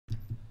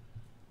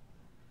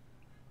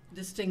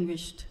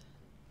distinguished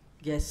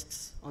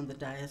guests on the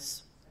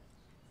dais,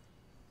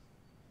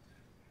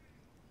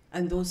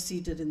 and those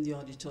seated in the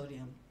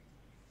auditorium,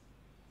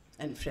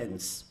 and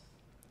friends.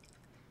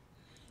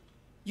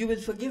 You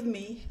will forgive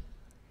me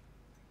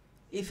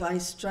if I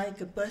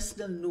strike a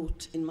personal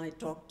note in my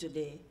talk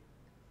today,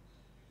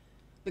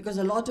 because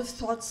a lot of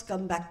thoughts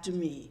come back to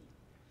me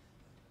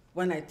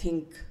when I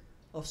think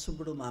of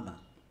Subbudu Mama.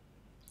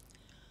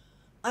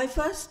 I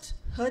first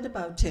heard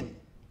about him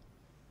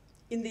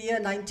in the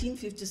year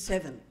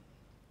 1957,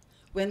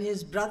 when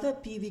his brother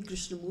P.V.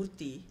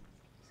 Krishnamurthy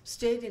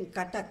stayed in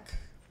Cuttack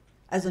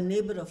as a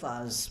neighbor of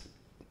ours.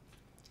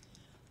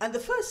 And the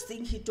first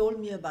thing he told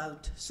me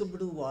about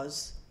Subbudu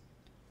was,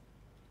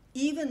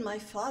 even my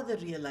father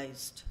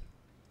realized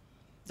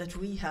that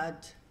we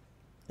had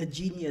a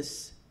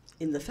genius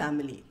in the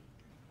family,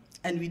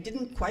 and we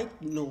didn't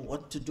quite know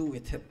what to do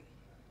with him.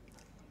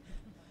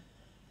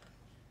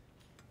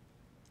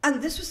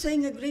 And this was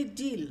saying a great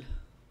deal,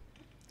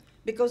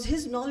 because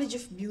his knowledge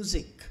of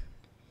music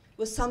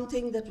was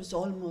something that was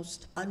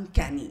almost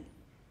uncanny.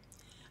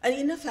 And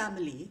in a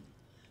family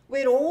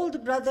where all the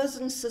brothers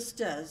and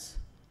sisters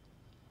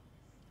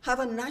have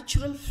a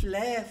natural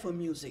flair for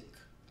music,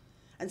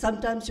 and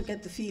sometimes you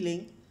get the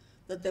feeling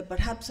that they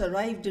perhaps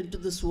arrived into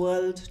this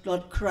world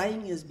not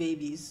crying as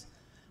babies,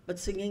 but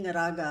singing a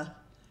raga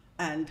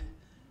and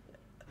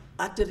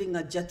uttering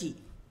a jati.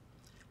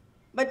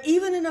 But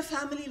even in a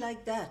family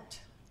like that,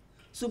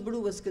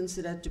 Subbudu was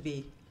considered to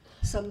be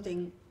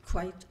something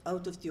quite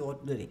out of the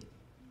ordinary.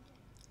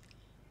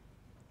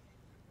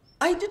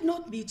 I did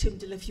not meet him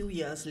till a few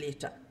years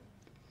later.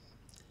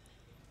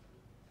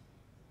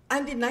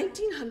 And in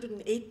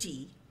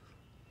 1980,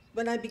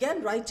 when I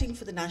began writing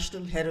for the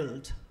National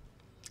Herald,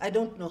 I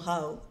don't know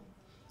how,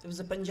 there was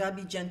a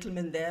Punjabi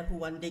gentleman there who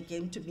one day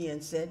came to me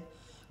and said,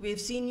 "We've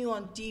seen you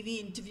on TV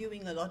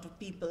interviewing a lot of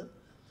people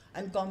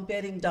and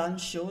comparing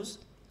dance shows.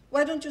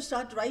 Why don't you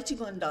start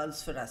writing on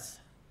dance for us?"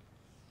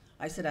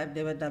 I said, "I've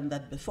never done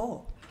that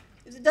before."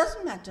 He said, "It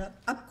doesn't matter,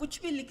 aap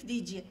kuch bhi likh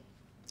dijiye."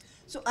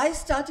 So I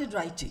started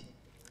writing.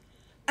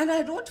 And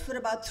I wrote for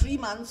about 3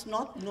 months,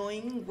 not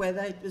knowing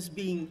whether it was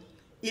being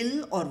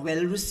ill or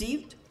well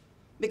received,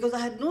 because I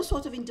had no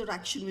sort of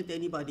interaction with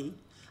anybody.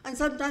 And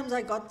sometimes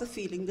I got the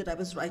feeling that I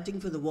was writing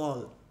for the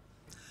wall.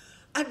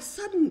 And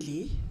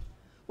suddenly,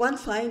 one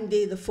fine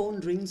day, the phone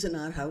rings in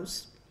our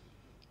house.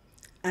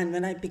 And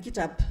when I pick it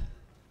up,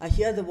 I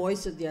hear the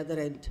voice at the other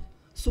end,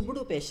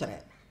 "Subbudu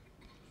Peshare."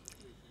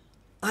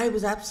 I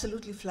was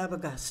absolutely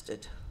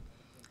flabbergasted.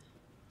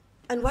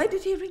 And why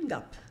did he ring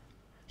up?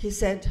 He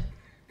said,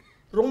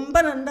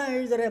 "Romba nanda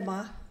ezhudare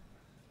ma,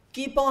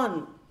 keep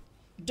on,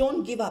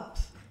 don't give up.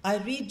 I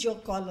read your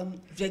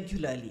column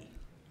regularly."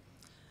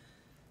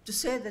 To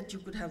say that you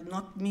could have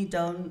knocked me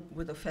down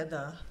with a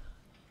feather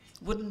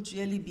wouldn't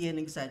really be an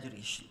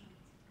exaggeration.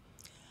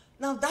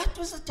 Now that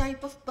was the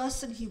type of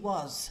person he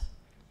was.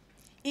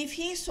 If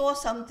he saw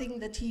something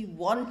that he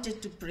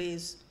wanted to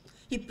praise,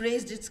 he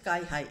praised it sky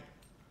high.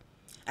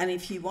 And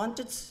if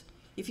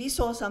he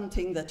saw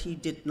something that he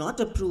did not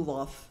approve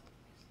of,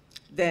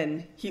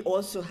 then he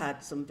also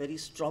had some very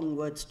strong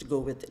words to go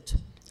with it.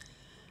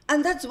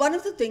 And that's one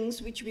of the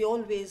things which we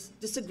always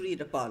disagreed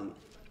upon.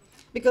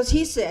 Because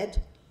he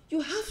said,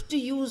 you have to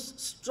use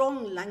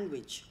strong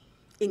language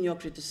in your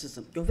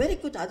criticism. You're very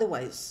good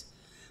otherwise.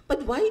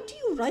 But why do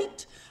you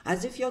write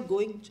as if you're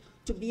going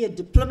to be a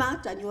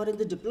diplomat and you're in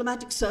the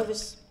diplomatic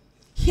service?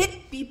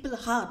 Hit people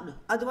hard,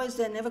 otherwise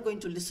they're never going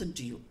to listen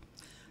to you.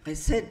 I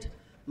said,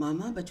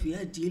 "Mama, but we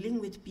are dealing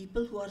with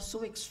people who are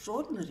so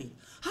extraordinary.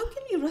 How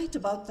can you write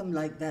about them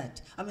like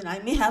that? I mean, I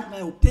may have my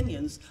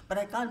opinions, but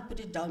I can't put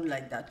it down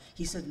like that."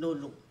 He said,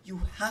 no, you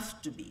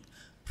have to be.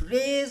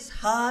 Praise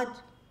hard,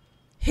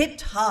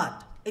 hit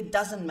hard. It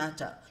doesn't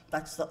matter.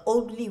 That's the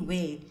only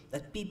way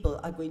that people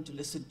are going to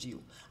listen to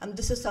you. And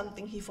this is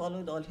something he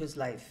followed all his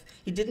life.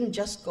 He didn't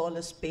just call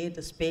a spade,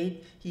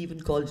 he even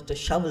called it a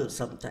shovel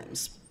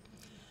sometimes.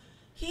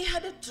 He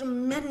had a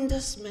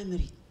tremendous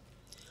memory.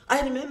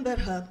 I remember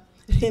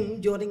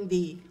him during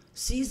the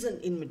season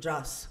in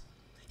Madras.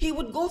 He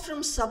would go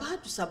from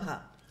sabha to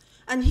sabha,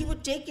 and he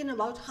would take in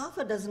about half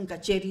a dozen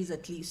kacheris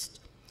at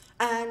least,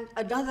 and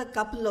another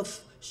couple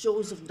of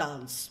shows of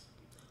dance,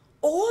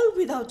 all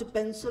without a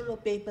pencil or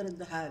paper in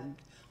the hand,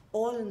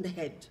 all in the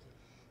head.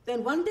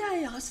 Then one day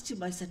I asked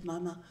him, I said,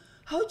 "Mama,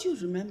 how do you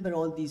remember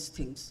all these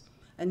things?"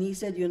 And he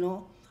said,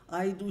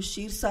 "I do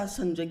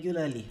Shirsasan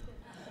regularly.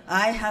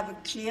 I have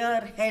a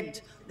clear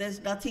head, there's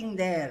nothing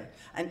there,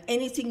 and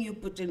anything you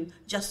put in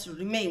just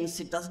remains,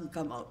 it doesn't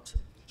come out."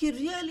 He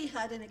really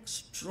had an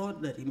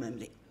extraordinary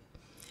memory.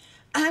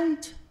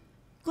 And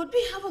could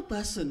we have a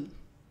person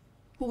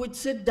who would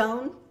sit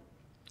down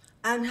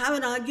and have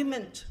an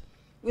argument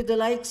with the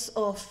likes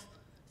of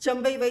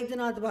Chambai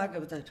Vaidyanath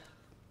Bhagavatar,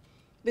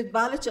 with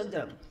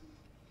Balachandram,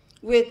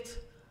 with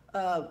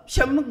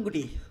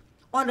Shammangudi,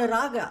 on a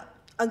raga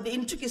and the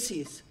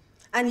intricacies?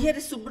 And here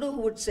is Subbudu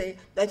who would say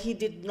that he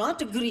did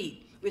not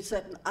agree with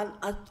certain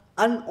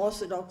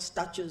unorthodox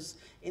touches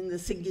in the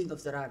singing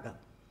of the raga.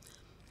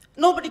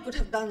 Nobody could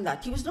have done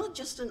that. He was not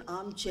just an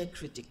armchair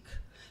critic.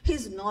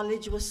 His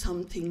knowledge was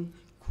something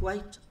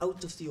quite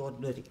out of the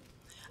ordinary.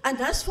 And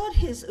as for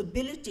his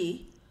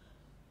ability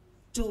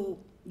to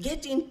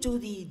get into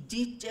the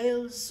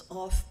details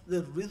of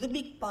the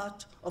rhythmic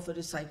part of a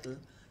recital,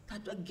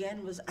 that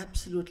again was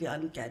absolutely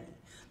uncanny.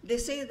 They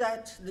say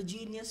that the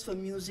genius for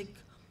music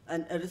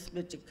and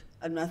arithmetic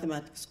and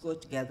mathematics go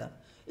together.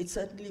 It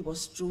certainly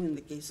was true in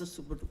the case of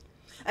Subbadu.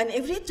 And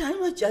every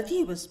time a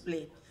jadi was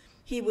played,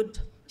 he would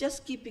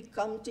just keep it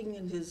counting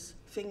in his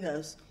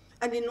fingers,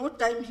 and in no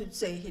time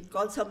he'd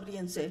call somebody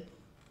and say,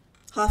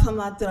 half a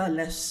matra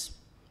less,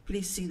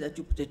 please see that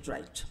you put it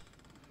right.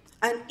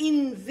 And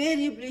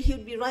invariably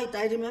he'd be right.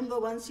 I remember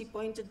once he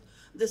pointed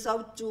this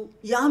out to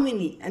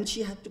Yamini, and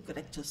she had to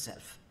correct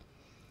herself.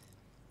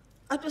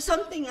 It was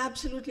something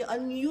absolutely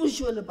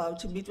unusual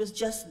about him. It was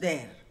just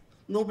there.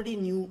 Nobody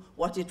knew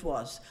what it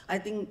was. I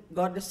think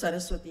Goddess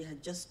Saraswati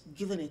had just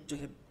given it to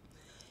him.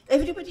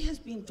 Everybody has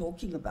been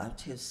talking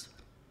about his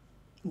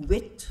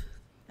wit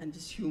and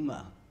his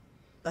humor.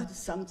 That is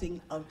something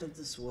out of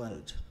this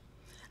world.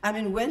 I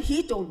mean, when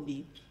he told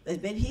me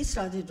that when he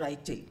started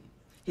writing,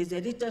 his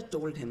editor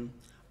told him,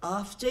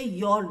 after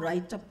your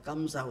write-up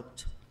comes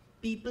out,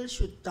 people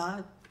should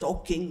start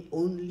talking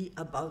only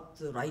about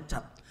the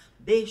write-up.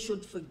 They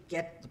should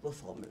forget the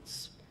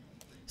performance.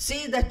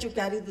 Say that you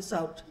carry this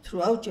out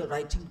throughout your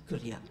writing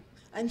career.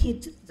 And he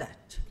did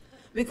that.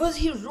 Because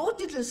he wrote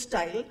it in a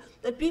style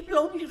that people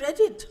only read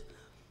it.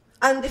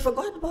 And they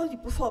forgot about the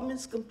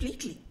performance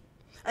completely.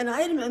 And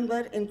I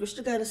remember in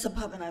Krishnagara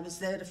Sabha, when I was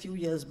there a few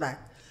years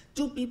back,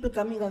 two people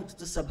coming out of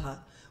the Sabha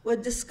were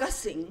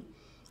discussing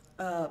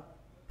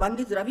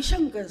Pandit Ravi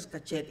Shankar's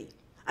Kacheri.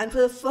 And for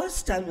the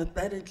first time,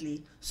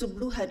 apparently,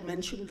 Subbadu had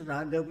mentioned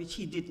raga, which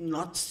he did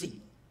not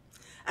sing.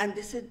 And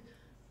they said,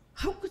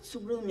 how could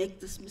Subbadu make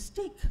this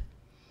mistake?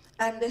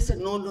 And they said,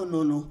 no, no,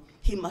 no, no.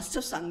 He must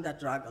have sung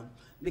that ragam,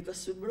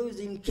 because Subbadu is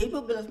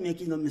incapable of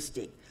making a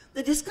mistake.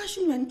 The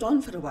discussion went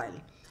on for a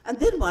while. And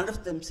then one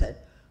of them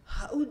said,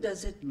 how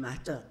does it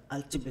matter,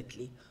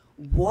 ultimately,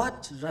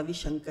 what Ravi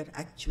Shankar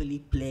actually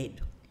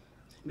played?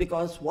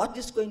 Because what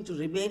is going to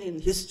remain in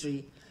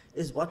history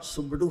is what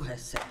Subbadu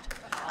has said.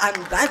 And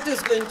that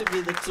is going to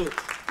be the truth.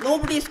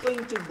 Nobody is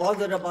going to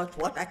bother about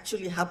what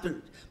actually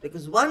happened,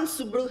 because once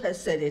Subbadu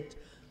has said it,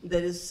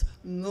 there is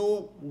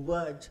no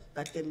word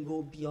that can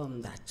go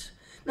beyond that.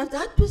 Now,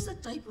 that was the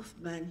type of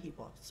man he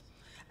was.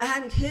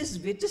 And his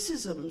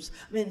witticisms,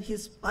 I mean,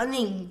 his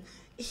punning,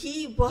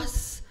 he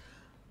was,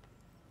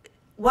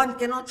 one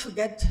cannot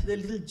forget the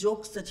little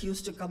jokes that he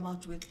used to come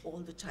out with all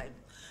the time.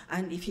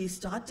 And if he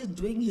started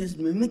doing his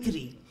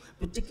mimicry,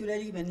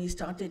 particularly when he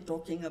started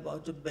talking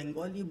about a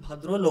Bengali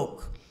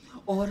Bhadralok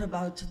or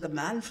about the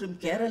man from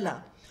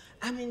Kerala,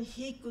 I mean,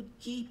 he could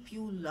keep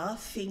you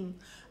laughing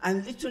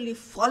and literally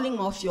falling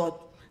off your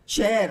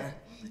chair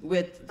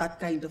with that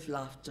kind of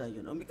laughter,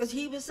 you know, because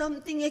he was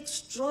something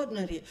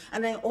extraordinary.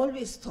 And I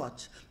always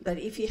thought that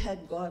if he had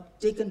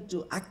taken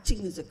to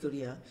acting as a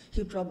career,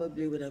 he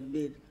probably would have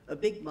made a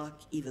big mark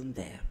even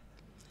there.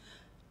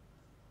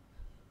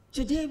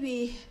 Today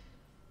we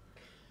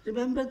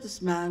remember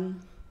this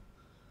man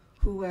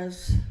who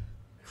was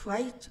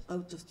quite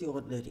out of the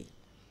ordinary.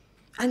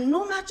 And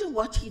no matter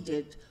what he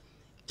did,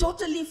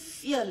 totally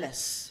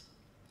fearless,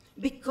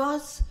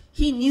 because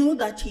he knew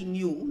that he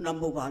knew,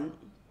 number one,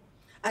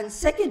 and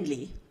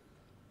secondly,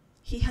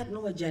 he had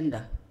no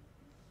agenda.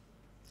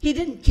 He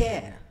didn't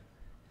care.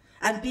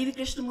 And P.V.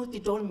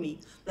 Krishnamurti told me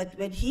that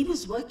when he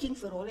was working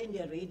for All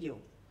India Radio,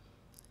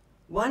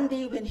 one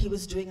day when he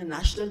was doing a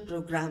national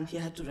program, he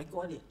had to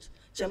record it.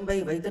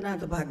 Chambai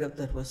Vaidanatha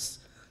Bhagavatar was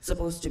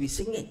supposed to be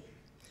singing.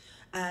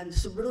 And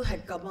Subbadu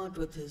had come out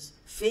with his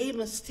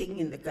famous thing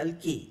in the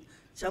Kalki,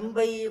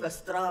 Chambai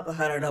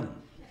Vastrapaharadam.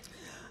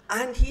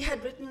 And he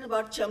had written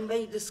about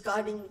Chambai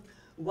discarding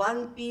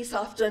one piece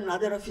after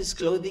another of his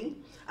clothing.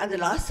 And the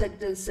last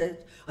sentence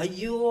said,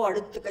 Ayyo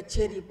adutha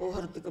kacheri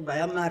poharthukku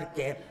bayama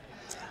irukke.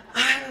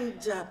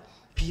 And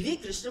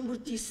P.V.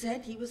 Krishnamurti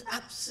said he was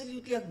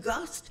absolutely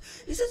aghast.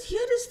 He says,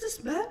 here is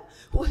this man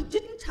who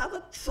didn't have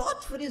a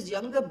thought for his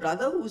younger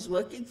brother who was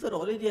working for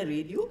All India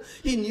Radio.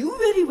 He knew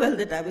very well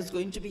that I was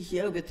going to be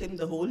here with him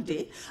the whole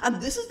day.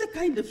 And this is the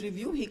kind of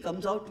review he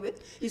comes out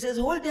with. He says,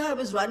 whole day I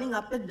was running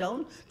up and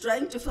down,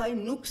 trying to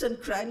find nooks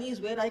and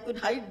crannies where I could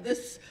hide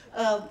this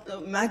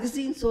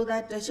magazine so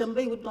that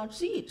Chambai would not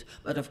see it.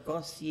 But of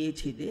course, see it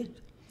he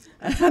did.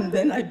 And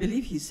then I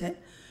believe he said,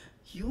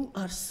 you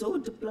are so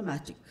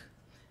diplomatic.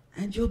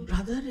 And your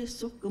brother is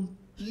so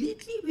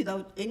completely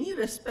without any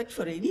respect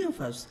for any of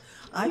us.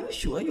 Are you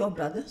sure you're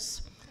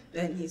brothers?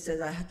 Then he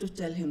says, I had to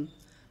tell him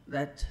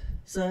that,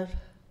 sir,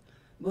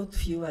 both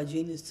of you are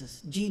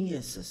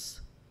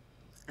geniuses.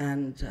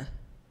 And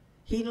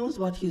he knows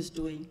what he's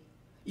doing.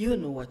 You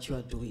know what you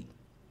are doing.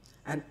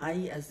 And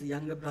I, as the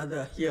younger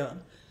brother here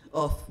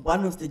of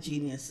one of the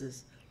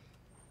geniuses,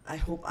 I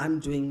hope I'm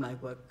doing my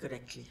work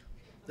correctly.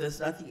 There's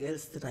nothing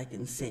else that I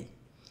can say.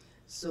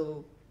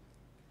 So,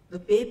 the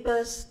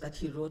papers that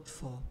he wrote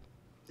for,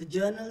 the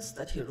journals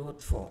that he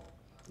wrote for,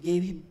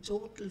 gave him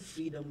total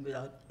freedom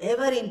without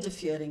ever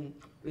interfering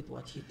with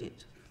what he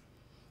did.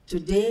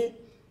 Today,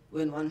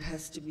 when one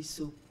has to be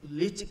so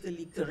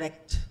politically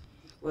correct,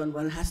 when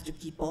one has to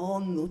keep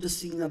on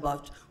noticing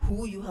about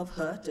who you have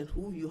hurt and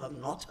who you have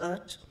not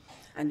hurt,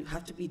 and you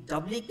have to be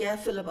doubly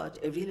careful about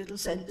every little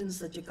sentence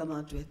that you come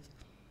out with,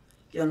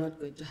 you're not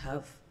going to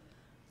have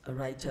a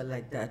writer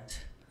like that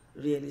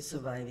really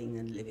surviving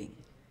and living.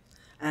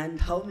 And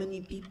how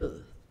many people,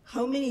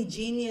 how many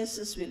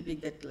geniuses will we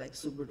get like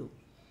Subaru,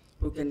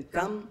 who can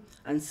come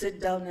and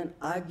sit down and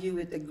argue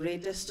with the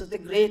greatest of the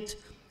great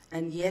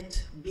and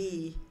yet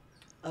be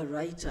a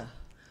writer?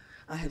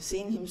 I have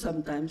seen him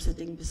sometimes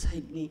sitting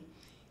beside me.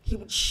 He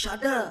would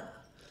shudder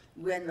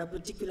when a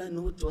particular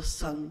note was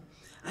sung,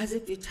 as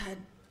if it had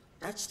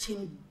touched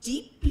him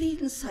deeply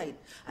inside,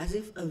 as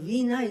if a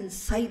veena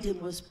inside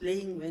him was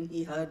playing when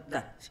he heard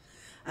that.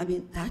 I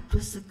mean, that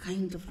was the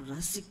kind of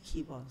rasik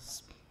he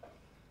was.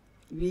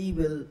 We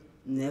will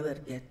never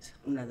get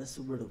another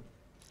Subaru.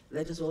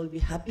 Let us all be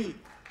happy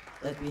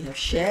that we have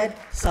shared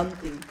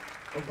something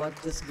of what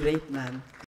this great man